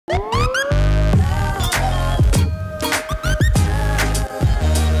Hello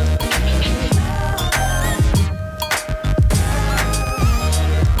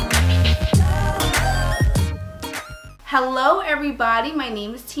everybody, my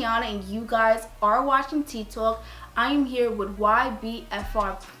name is Tiana and you guys are watching Tea Talk. I am here with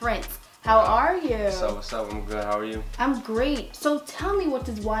YBFR Prince. How are you? What's up? I'm good. How are you? I'm great. So tell me, what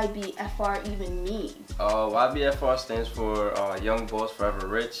does YBFR even mean? YBFR stands for Young Boss Forever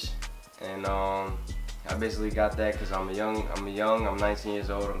Rich, and I basically got that because I'm 19 years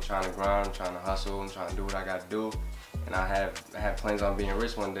old. I'm trying to grind, I'm trying to hustle, I'm trying to do what I gotta do, and I have plans on being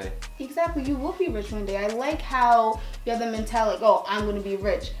rich one day. Exactly, you will be rich one day. I like how you have the mentality, like, oh, I'm gonna be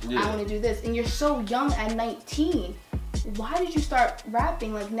rich. Yeah. I'm gonna do this, and you're so young at 19. Why did you start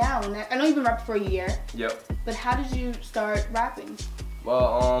rapping like now? And I know you've been rapping for a year. Yep. But how did you start rapping?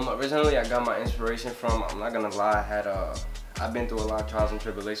 Well, originally I got my inspiration from, I'm not gonna lie, I've been through a lot of trials and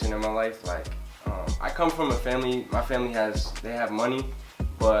tribulation in my life. Like, I come from a family, my family they have money,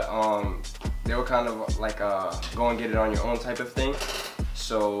 but they were kind of like go and get it on your own type of thing.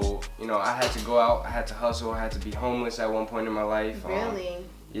 So, you know, I had to go out, I had to hustle, I had to be homeless at one point in my life. Really?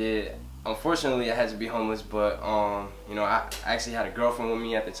 Yeah. Unfortunately, I had to be homeless, but you know, I actually had a girlfriend with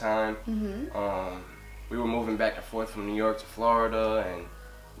me at the time. Mm-hmm. We were moving back and forth from New York to Florida, and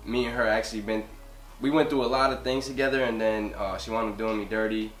me and her actually we went through a lot of things together, and then she wound up doing me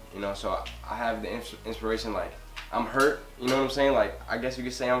dirty, you know. So I have the inspiration, like, I'm hurt, you know what I'm saying? Like, I guess you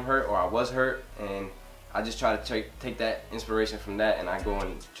could say I'm hurt, or I was hurt, and I just try to take that inspiration from that, and I go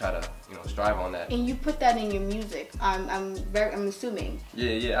and try to, you know, strive on that. And you put that in your music. I'm assuming.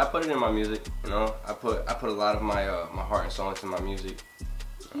 Yeah. I put it in my music. You know, I put a lot of my my heart and soul into my music.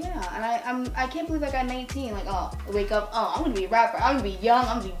 Yeah, and I can't believe I got 19. Like, oh, I wake up, oh, I'm gonna be a rapper. I'm gonna be young.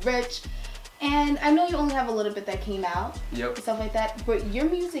 I'm gonna be rich. And I know you only have a little bit that came out. Yep. Stuff like that. But your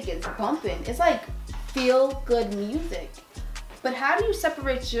music is bumping. It's like feel good music. But how do you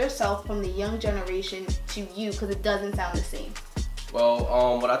separate yourself from the young generation to you? Because it doesn't sound the same.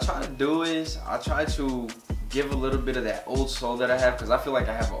 Well, what I try to do is I try to give a little bit of that old soul that I have, because I feel like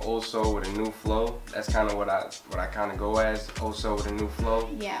I have an old soul with a new flow. That's kind of what I kind of go as, old soul with a new flow.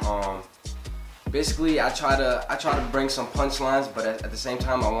 Yeah. Basically, I try to bring some punchlines, but at the same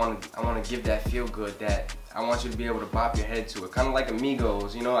time, I want to give that feel good, that I want you to be able to bop your head to it, kind of like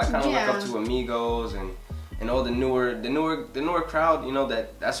Amigos. You know, I kind of look up to Amigos and all the newer crowd, you know,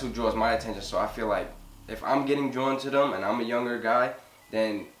 that's who draws my attention. So I feel like if I'm getting drawn to them and I'm a younger guy,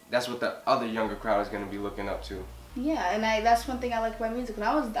 then that's what the other younger crowd is going to be looking up to. Yeah, and that's one thing I like about music. When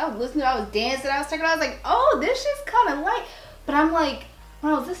I was listening, I was dancing, I was checking, I was like, oh, this shit's kind of like, but I'm like,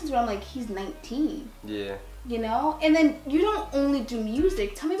 when I was listening to it, I'm like, he's 19. Yeah. You know? And then you don't only do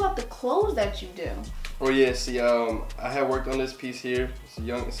music. Tell me about the clothes that you do. Oh yeah, see, I had worked on this piece here.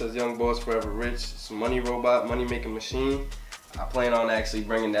 It says Young Boss Forever Rich. It's a money robot, money making machine. I plan on actually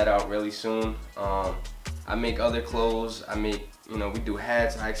bringing that out really soon. I make other clothes. I make, you know, we do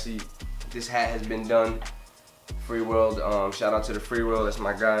hats. Actually, this hat has been done. Free World. Shout out to the Free World. That's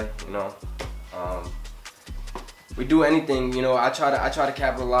my guy. You know. We do anything, you know. I try to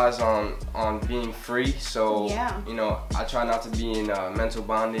capitalize on being free. So yeah. You know, I try not to be in mental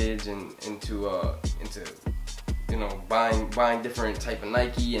bondage and into you know, buying different type of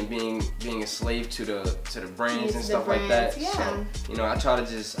Nike and being a slave to the brands and stuff like that. Yeah. So, you know, I try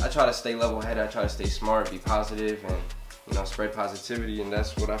to stay level headed. I try to stay smart, be positive, and, you know, spread positivity. And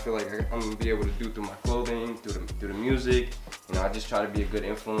that's what I feel like I'm gonna be able to do through my clothing, through the music. You know, I just try to be a good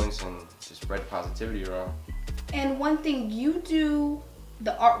influence and just spread positivity around. And one thing, you do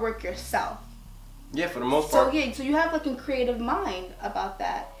the artwork yourself. Yeah, for the most part. So yeah, so you have like a creative mind about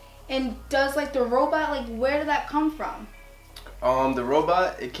that. And does like the robot, like, where did that come from? The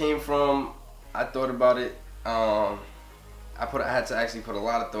robot, it came from, I thought about it. I had to actually put a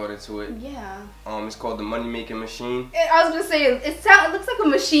lot of thought into it. Yeah. It's called the money making machine. I was gonna say it looks like a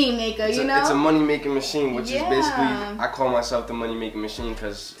machine maker, you know? It's a money making machine, which is basically, I call myself the money making machine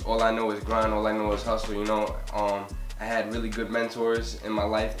because all I know is grind, all I know is hustle. You know, I had really good mentors in my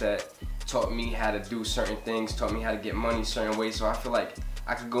life that taught me how to do certain things, taught me how to get money certain ways. So I feel like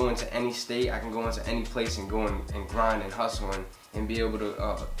I could go into any state, I can go into any place and go and grind and hustle and be able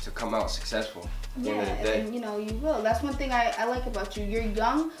to come out successful. Yeah, and you know, you will. That's one thing I like about you. You're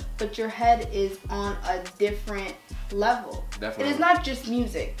young, but your head is on a different level. Definitely. It is not just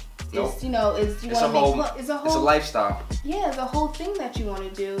music. Nope. It's, you know, it's a lifestyle. Yeah, it's a whole thing that you want to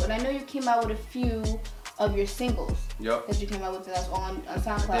do. And I know you came out with a few of your singles. Yep. That you came out with, and that's all on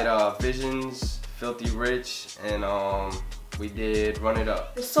SoundCloud. I did Visions, Filthy Rich, and we did Run It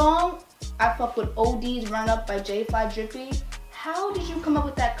Up. The song I fuck with OD's Run Up by J5 Drippy How did you come up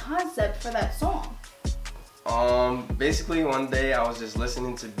with that concept for that song? Basically one day I was just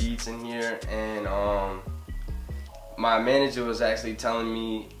listening to beats in here, and my manager was actually telling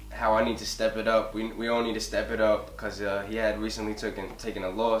me how I need to step it up. We all need to step it up because he had recently taken a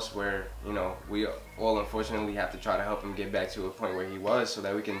loss where, you know, we all unfortunately have to try to help him get back to a point where he was, so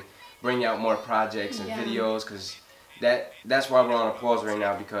that we can bring out more projects and videos, because that's why we're on a pause right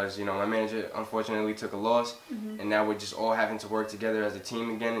now, because, you know, my manager unfortunately took a loss, and now we're just all having to work together as a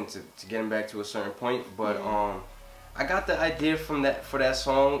team again and to get him back to a certain point. But I got the idea for that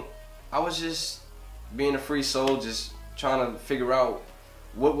song. I was just being a free soul, just trying to figure out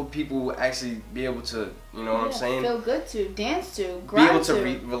what would people actually be able to, you know what I'm saying? Feel good to, dance to, grind be able to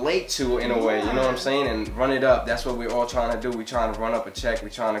relate to in a way, you know what I'm saying? And run it up. That's what we're all trying to do. We're trying to run up a check. We're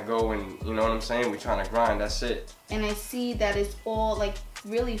trying to go and, you know what I'm saying? We're trying to grind. That's it. And I see that it's all like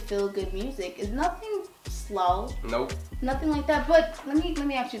really feel good music. It's nothing slow. Nope. Nothing like that. But let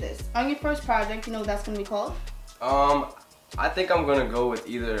me ask you this. On your first project, you know what that's gonna be called? I think I'm gonna go with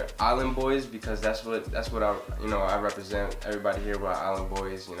either Island Boys, because that's what I, you know, I represent. Everybody here, we're Island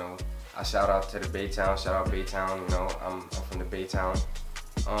Boys. You know, I shout out to the Baytown. Shout out Baytown. You know, I'm from the Baytown.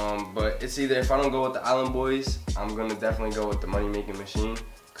 But it's either, if I don't go with the Island Boys, I'm gonna definitely go with the Money Making Machine,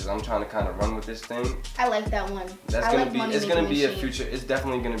 because I'm trying to kind of run with this thing. I like that one. That's gonna be. It's gonna be a future. It's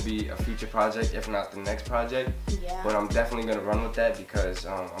definitely gonna be a future project, if not the next project. Yeah. But I'm definitely gonna run with that, because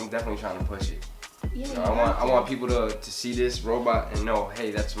I'm definitely trying to push it. Yeah, you know, I want people to see this robot and know, hey,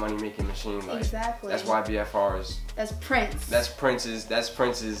 that's Money Making Machine. Like, exactly. That's YBFR's. That's Prince. That's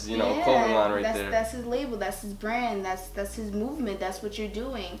Prince's, you know, clothing line right there. That's his label. That's his brand. That's his movement. That's what you're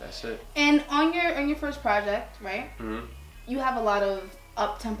doing. That's it. And on your first project, right? Mm-hmm. You have a lot of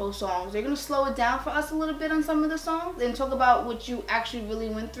up-tempo songs. You're gonna slow it down for us a little bit on some of the songs and talk about what you actually really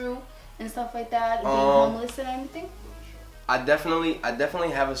went through and stuff like that, being homeless and everything. I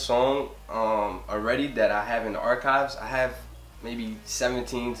definitely have a song already that I have in the archives. I have maybe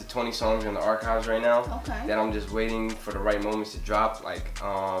 17 to 20 songs in the archives right now. Okay. That I'm just waiting for the right moments to drop. Like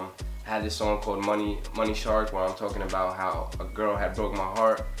I had this song called Money Shark, where I'm talking about how a girl had broke my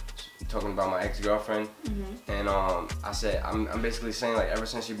heart, talking about my ex-girlfriend. And I said, I'm basically saying, like, ever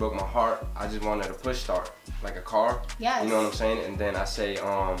since she broke my heart, I just wanted to push start, like a car. Yes. You know what I'm saying? And then I say,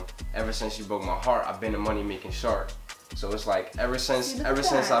 ever since she broke my heart, I've been a money making shark. So it's like ever since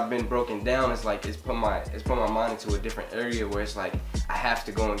I've been broken down, it's like it's put my mind into a different area where it's like I have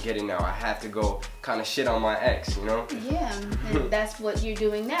to go and get it now. I have to go kind of shit on my ex, you know? Yeah, and that's what you're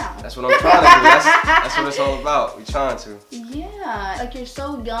doing now. That's what I'm trying to do. That's what it's all about. We're trying to. Yeah, like you're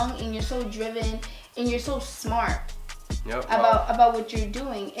so young and you're so driven and you're so smart. Yep. About what you're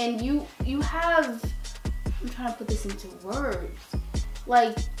doing, and you have. I'm trying to put this into words.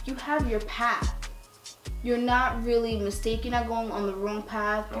 Like, you have your path. You're not really mistaken, you're not going on the wrong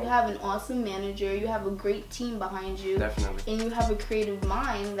path. Nope. You have an awesome manager, you have a great team behind you. Definitely. And you have a creative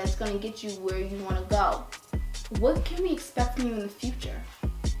mind that's going to get you where you want to go. What can we expect from you in the future?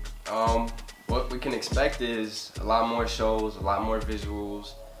 What we can expect is a lot more shows, a lot more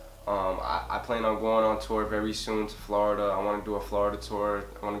visuals. I plan on going on tour very soon to Florida. I want to do a Florida tour.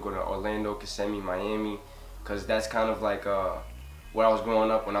 I want to go to Orlando, Kissimmee, Miami, because that's kind of like where I was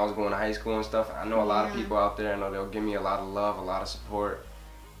growing up when I was going to high school and stuff. I know a lot of people out there. I know they'll give me a lot of love, a lot of support.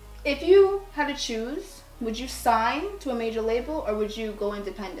 If you had to choose, would you sign to a major label or would you go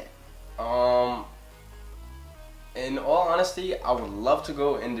independent? In all honesty, I would love to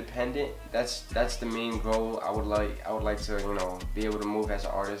go independent. That's the main goal. I would like to, you know, be able to move as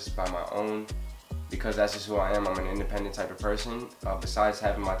an artist by my own, because that's just who I am. I'm an independent type of person. Besides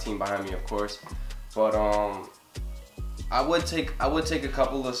having my team behind me, of course. But I would take a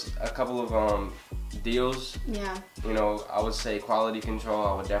couple of deals. Yeah. You know, I would say Quality Control.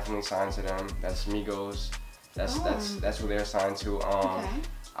 I would definitely sign to them. That's Migos. That's who they're signed to. Okay.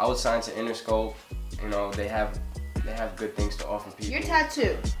 I would sign to Interscope. You know, they have good things to offer people. Your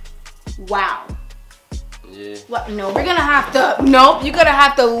tattoo. Wow. Yeah. What? No, we're gonna have to. Nope. You're gonna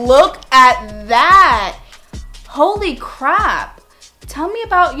have to look at that. Holy crap. Tell me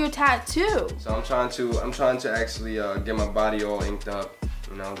about your tattoo. So I'm trying to actually get my body all inked up.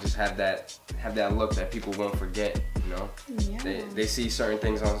 You know, just have that look that people won't forget. You know, yeah. They see certain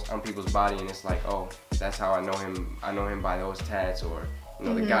things on people's body and it's like, oh, that's how I know him. I know him by those tats, or you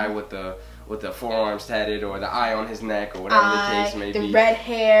know, the guy with the forearms tatted, or the eye on his neck, or whatever the case may be. The red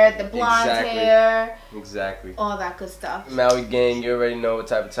hair, the blonde hair. Exactly. All that good stuff. Maui gang, you already know what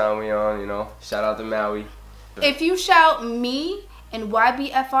type of time we on. You know, shout out to Maui. If you shout me and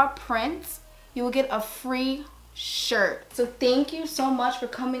YBFR Prince, you will get a free shirt. So thank you so much for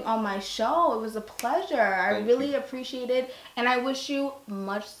coming on my show. It was a pleasure. I really appreciate it, and I wish you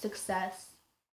much success